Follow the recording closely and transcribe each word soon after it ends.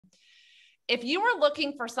if you were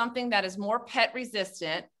looking for something that is more pet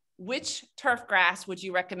resistant, which turf grass would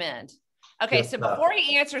you recommend? Okay, so before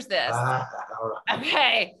he answers this,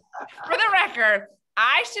 okay, for the record,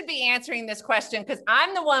 I should be answering this question because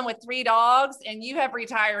I'm the one with 3 dogs and you have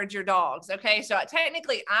retired your dogs. Okay, so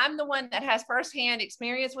technically I'm the one that has firsthand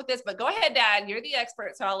experience with this, but go ahead, Dad. You're the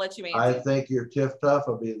expert, so I'll let you answer. I think your Tiff Tough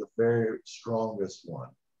will be the very strongest one.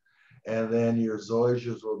 And then your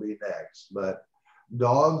zoysias will be next. But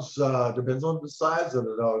dogs, depends on the size of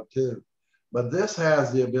the dog too. But this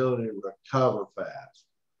has the ability to recover fast.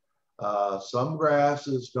 Some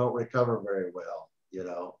grasses don't recover very well, you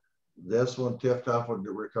know. This one, Tiff Tough, would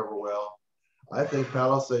recover well. I think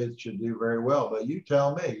Palisades should do very well, but you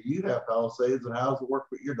tell me, you have Palisades, and how does it work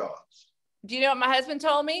with your dogs? Do you know what my husband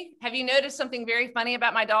told me? Have you noticed something very funny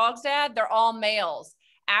about my dogs, Dad? They're all males.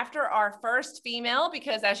 After our first female,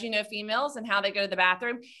 because as you know, females and how they go to the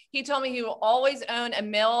bathroom, he told me he will always own a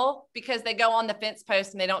male because they go on the fence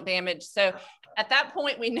post and they don't damage. So at that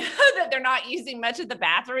point, we know that they're not using much of the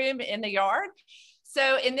bathroom in the yard. So,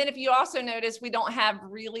 and then if you also notice, we don't have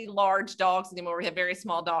really large dogs anymore. We have very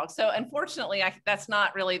small dogs. So unfortunately, that's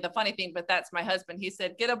not really the funny thing, but that's my husband. He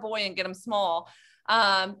said, get a boy and get them small.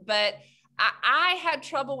 But I had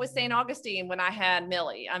trouble with St. Augustine when I had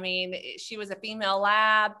Millie. I mean, she was a female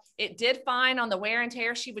lab. It did fine on the wear and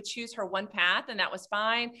tear. She would choose her one path and that was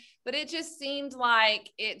fine. But it just seemed like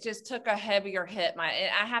it just took a heavier hit.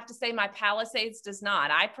 I have to say my Palisades does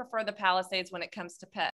not. I prefer the Palisades when it comes to pets.